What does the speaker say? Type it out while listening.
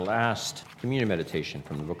Last communion meditation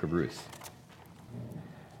from the book of Ruth.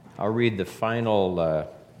 I'll read the final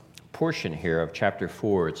portion here of chapter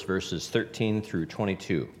 4. It's verses 13 through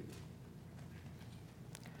 22.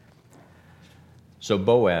 So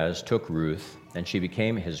Boaz took Ruth, and she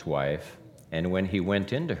became his wife. And when he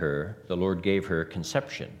went into her, the Lord gave her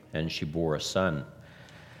conception, and she bore a son.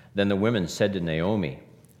 Then the women said to Naomi,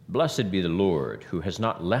 "Blessed be the Lord, who has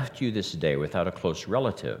not left you this day without a close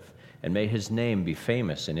relative, and may his name be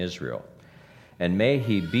famous in Israel. And may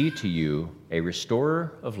he be to you a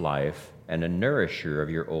restorer of life and a nourisher of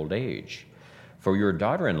your old age. For your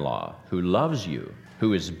daughter-in-law, who loves you,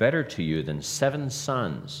 who is better to you than 7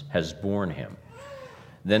 sons, has borne him."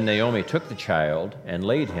 Then Naomi took the child and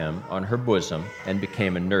laid him on her bosom and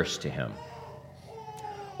became a nurse to him.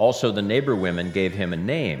 Also the neighbor women gave him a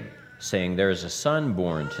name, saying, "There is a son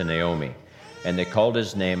born to Naomi," and they called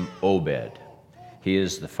his name Obed. He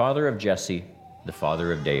is the father of Jesse, the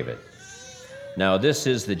father of David. Now this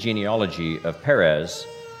is the genealogy of Perez.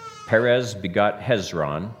 Perez begot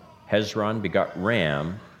Hezron, Hezron begot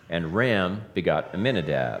Ram, and Ram begot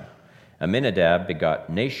Amminadab. Amminadab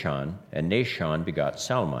begot Nahshon, and Nahshon begot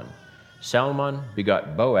Salmon. Salmon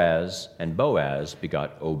begot Boaz, and Boaz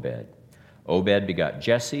begot Obed. Obed begot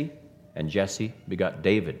Jesse, and Jesse begot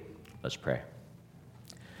David. Let's pray.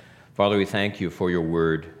 Father, we thank you for your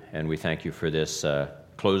word, and we thank you for this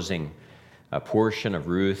closing portion of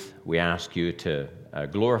Ruth. We ask you to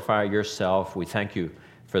glorify yourself. We thank you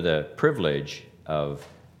for the privilege of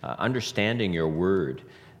understanding your word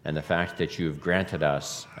and the fact that you've granted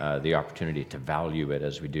us the opportunity to value it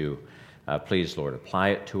as we do. Please, Lord, apply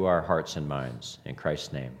it to our hearts and minds. In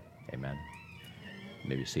Christ's name, amen. You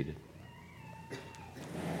may be seated.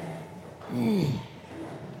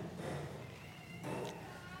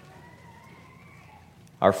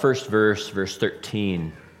 Our first verse, verse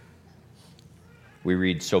 13, we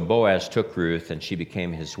read, "So Boaz took Ruth, and she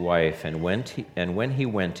became his wife, and when he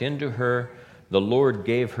went into her, the Lord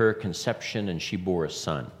gave her conception, and she bore a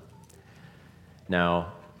son."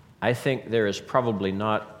 Now, I think there is probably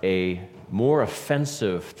not a more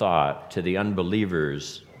offensive thought to the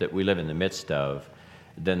unbelievers that we live in the midst of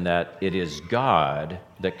than that it is God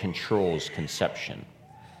that controls conception.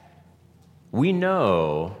 We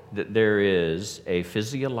know that there is a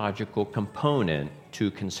physiological component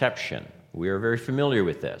to conception. We are very familiar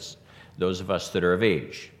with this, those of us that are of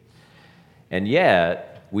age. And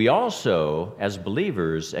yet, we also, as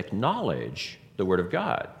believers, acknowledge the Word of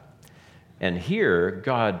God. And here,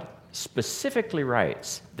 God specifically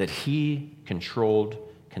writes that He controlled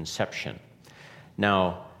conception.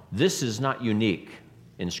 Now, this is not unique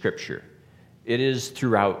in Scripture. It is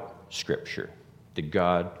throughout Scripture that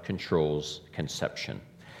God controls conception.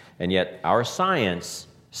 And yet our science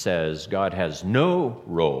says God has no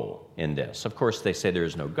role in this. Of course, they say there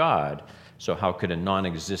is no God, so how could a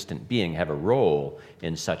non-existent being have a role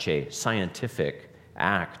in such a scientific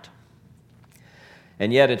act?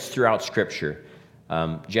 And yet it's throughout Scripture.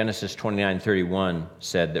 Genesis 29:31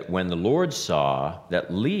 said that when the Lord saw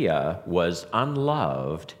that Leah was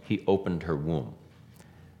unloved, He opened her womb.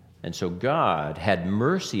 And so God had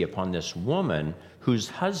mercy upon this woman whose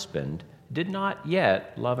husband did not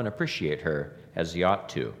yet love and appreciate her as he ought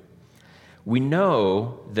to. We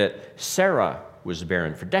know that Sarah was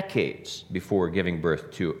barren for decades before giving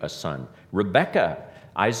birth to a son.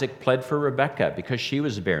 Isaac pled for Rebekah because she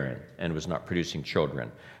was barren and was not producing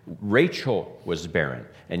children. Rachel was barren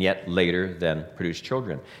and yet later then produced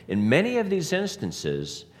children. In many of these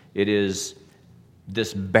instances, it is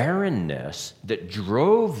this barrenness that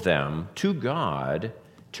drove them to God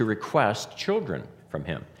to request children from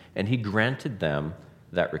Him, and He granted them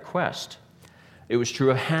that request. It was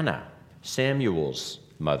true of Hannah, Samuel's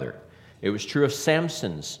mother. It was true of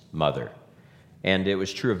Samson's mother, and it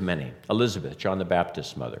was true of many. Elizabeth, John the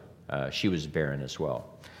Baptist's mother, she was barren as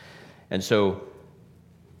well. And so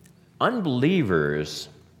unbelievers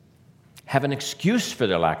have an excuse for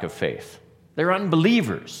their lack of faith. They're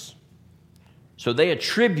unbelievers. So they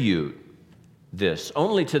attribute this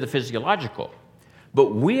only to the physiological.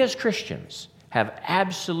 But we as Christians have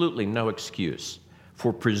absolutely no excuse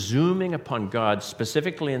for presuming upon God,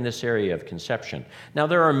 specifically in this area of conception. Now,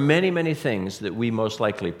 there are many, many things that we most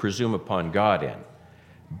likely presume upon God in.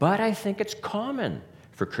 But I think it's common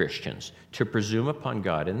for Christians to presume upon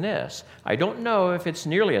God in this. I don't know if it's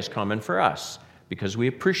nearly as common for us, because we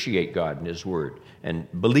appreciate God and His Word and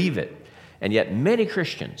believe it. And yet many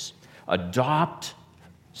Christians adopt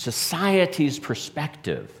society's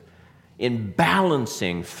perspective in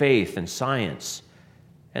balancing faith and science.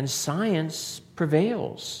 And science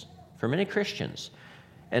prevails for many Christians.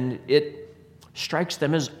 And it strikes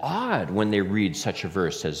them as odd when they read such a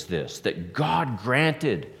verse as this, that God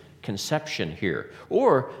granted conception here.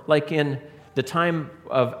 Or like in the time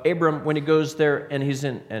of Abram, when he goes there and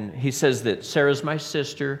he says that Sarah's my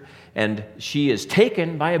sister, and she is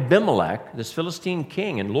taken by Abimelech, this Philistine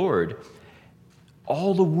king and lord.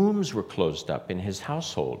 All the wombs were closed up in his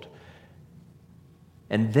household.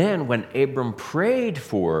 And then when Abram prayed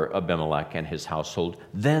for Abimelech and his household,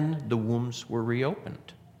 then the wombs were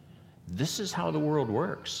reopened. This is how the world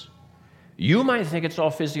works. You might think it's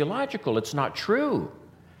all physiological. It's not true.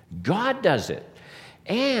 God does it.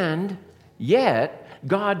 And yet,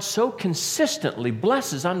 God so consistently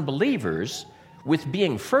blesses unbelievers with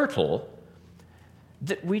being fertile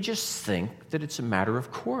that we just think that it's a matter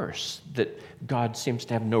of course, that God seems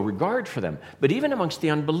to have no regard for them. But even amongst the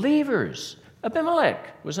unbelievers,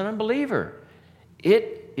 Abimelech was an unbeliever.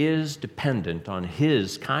 It is dependent on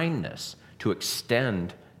his kindness to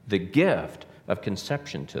extend the gift of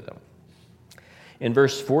conception to them. In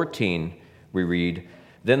verse 14, we read,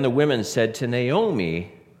 "Then the women said to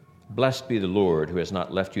Naomi, 'Blessed be the Lord who has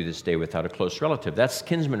not left you this day without a close relative.'" That's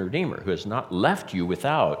kinsman redeemer, who has not left you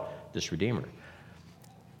without this redeemer.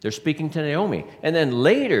 They're speaking to Naomi. And then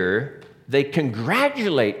later, they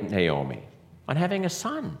congratulate Naomi on having a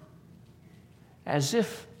son, as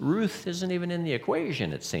if Ruth isn't even in the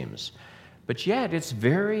equation, it seems. But yet, it's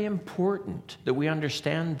very important that we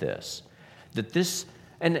understand this, that this,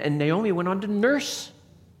 and Naomi went on to nurse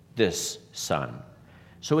this son.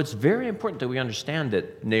 So it's very important that we understand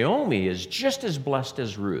that Naomi is just as blessed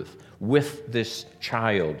as Ruth with this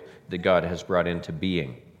child that God has brought into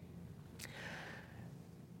being.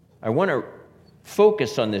 I want to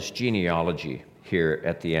focus on this genealogy here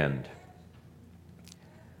at the end.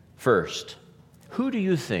 First, who do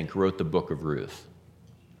you think wrote the book of Ruth?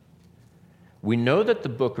 We know that the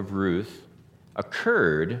book of Ruth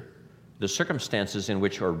occurred, the circumstances in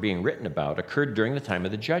which are being written about occurred during the time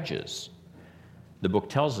of the judges. The book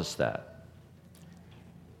tells us that.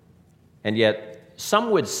 And yet,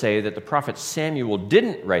 some would say that the prophet Samuel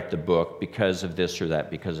didn't write the book because of this or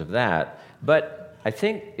that, because of that. But I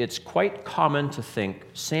think it's quite common to think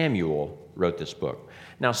Samuel wrote this book.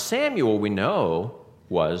 Now, Samuel, we know,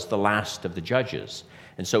 was the last of the judges.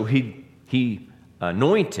 And so he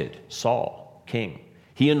anointed Saul king.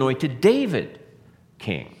 He anointed David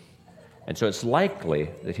king. And so it's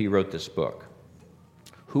likely that he wrote this book.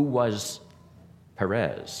 Who was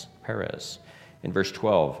Perez? Perez. In verse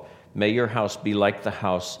 12, "May your house be like the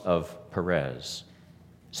house of Perez."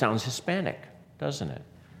 Sounds Hispanic, doesn't it?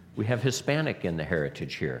 We have Hispanic in the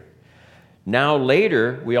heritage here. Now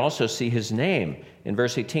later, we also see his name in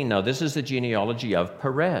verse 18. Now this is the genealogy of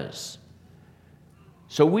Perez.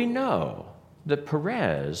 So we know that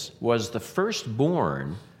Perez was the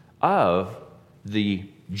firstborn of the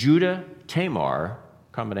Judah-Tamar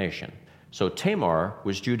combination. So Tamar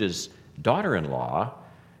was Judah's daughter-in-law,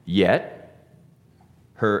 yet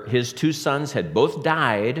his two sons had both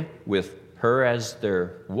died with her as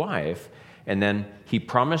their wife, and then he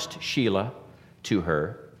promised Shelah to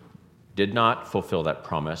her, did not fulfill that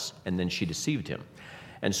promise, and then she deceived him.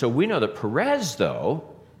 And so we know that Perez, though,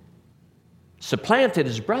 supplanted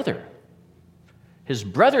his brother. His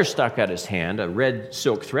brother stuck out his hand, a red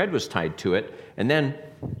silk thread was tied to it, and then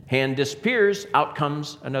hand disappears, out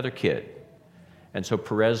comes another kid. And so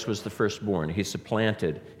Perez was the firstborn. He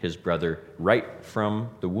supplanted his brother right from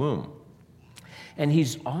the womb. And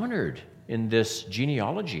he's honored in this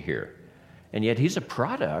genealogy here. And yet he's a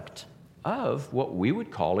product of what we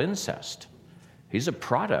would call incest. He's a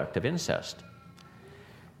product of incest.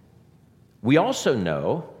 We also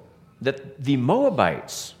know that the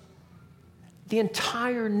Moabites, the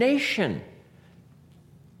entire nation,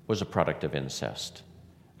 was a product of incest,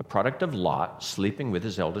 a product of Lot sleeping with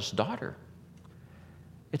his eldest daughter.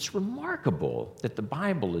 It's remarkable that the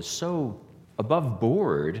Bible is so above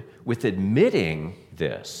board with admitting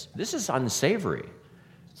this. This is unsavory.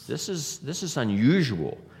 This is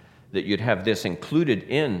unusual that you'd have this included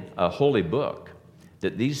in a holy book,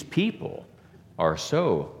 that these people are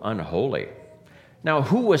so unholy. Now,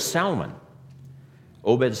 who was Salmon?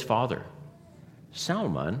 Obed's father.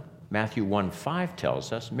 Salmon, Matthew 1:5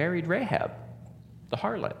 tells us, married Rahab, the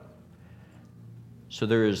harlot. So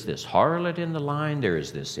there is this harlot in the line, there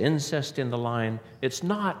is this incest in the line. It's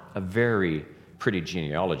not a very pretty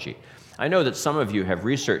genealogy. I know that some of you have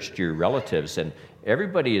researched your relatives, and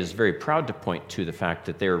everybody is very proud to point to the fact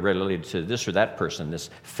that they are related to this or that person, this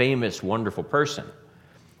famous, wonderful person.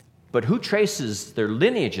 But who traces their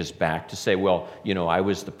lineages back to say, well, I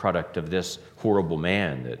was the product of this horrible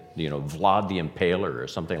man that, Vlad the Impaler or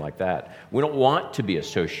something like that? We don't want to be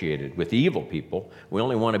associated with evil people. We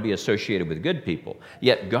only want to be associated with good people.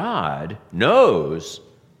 Yet God knows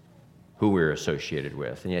who we're associated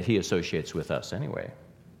with, and yet he associates with us anyway.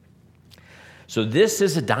 So this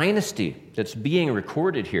is a dynasty that's being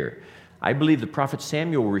recorded here. I believe the prophet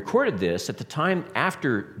Samuel recorded this at the time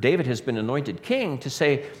after David has been anointed king to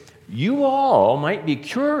say, you all might be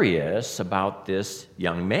curious about this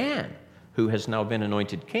young man who has now been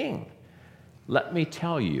anointed king. Let me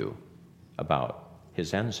tell you about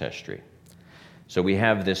his ancestry. So we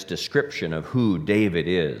have this description of who David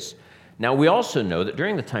is. Now we also know that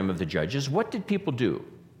during the time of the Judges, what did people do?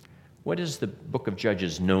 What is the book of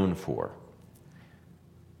Judges known for?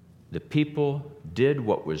 The people did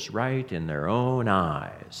what was right in their own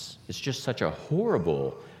eyes. It's just such a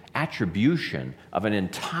horrible attribution of an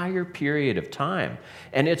entire period of time.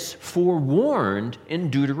 And it's forewarned in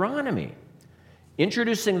Deuteronomy.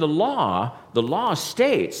 Introducing the law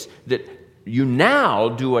states that you now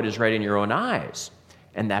do what is right in your own eyes.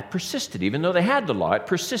 And that persisted. Even though they had the law, it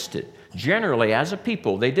persisted. Generally, as a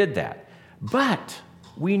people, they did that. But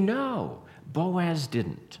we know Boaz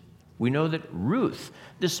didn't. We know that Ruth,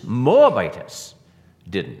 this Moabitess,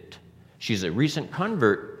 didn't. She's a recent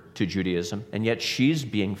convert to Judaism, and yet she's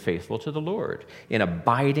being faithful to the Lord in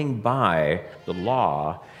abiding by the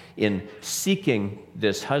law, in seeking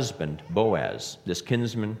this husband, Boaz, this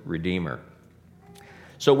kinsman redeemer.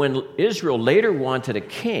 So when Israel later wanted a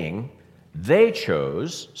king, they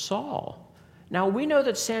chose Saul. Now, we know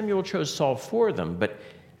that Samuel chose Saul for them, but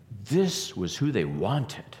this was who they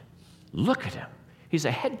wanted. Look at him. He's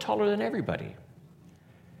a head taller than everybody.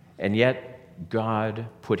 And yet, God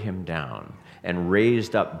put him down and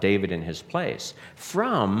raised up David in his place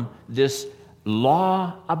from this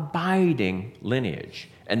law-abiding lineage.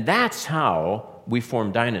 And that's how we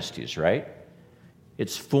form dynasties, right?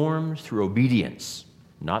 It's formed through obedience,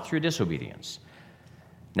 not through disobedience.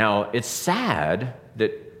 Now, it's sad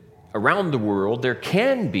that around the world there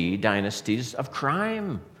can be dynasties of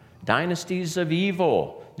crime, dynasties of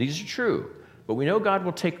evil. These are true, but we know God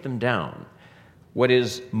will take them down. What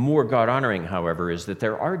is more God-honoring, however, is that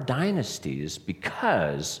there are dynasties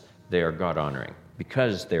because they are God-honoring,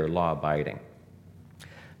 because they are law-abiding.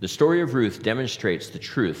 The story of Ruth demonstrates the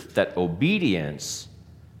truth that obedience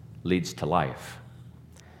leads to life,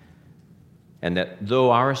 and that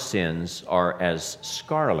though our sins are as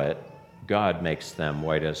scarlet, God makes them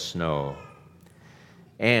white as snow,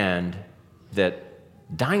 and that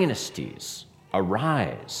dynasties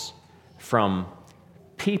arise from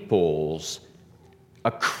people's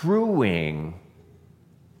accruing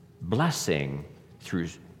blessing through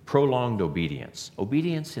prolonged obedience.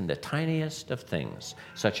 Obedience in the tiniest of things,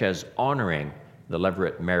 such as honoring the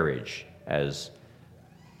levirate marriage as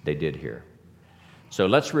they did here. So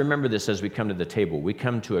let's remember this as we come to the table. We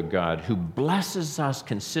come to a God who blesses us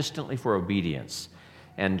consistently for obedience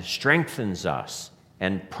and strengthens us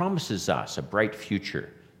and promises us a bright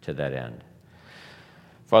future to that end.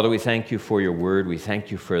 Father, we thank you for your word. We thank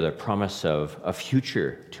you for the promise of a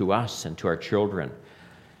future to us and to our children.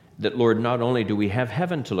 That, Lord, not only do we have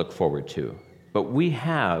heaven to look forward to, but we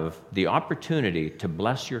have the opportunity to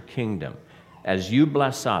bless your kingdom as you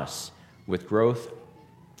bless us with growth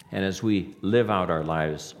and as we live out our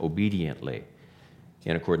lives obediently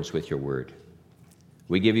in accordance with your word.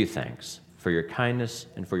 We give you thanks for your kindness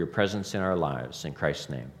and for your presence in our lives. In Christ's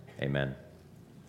name, amen.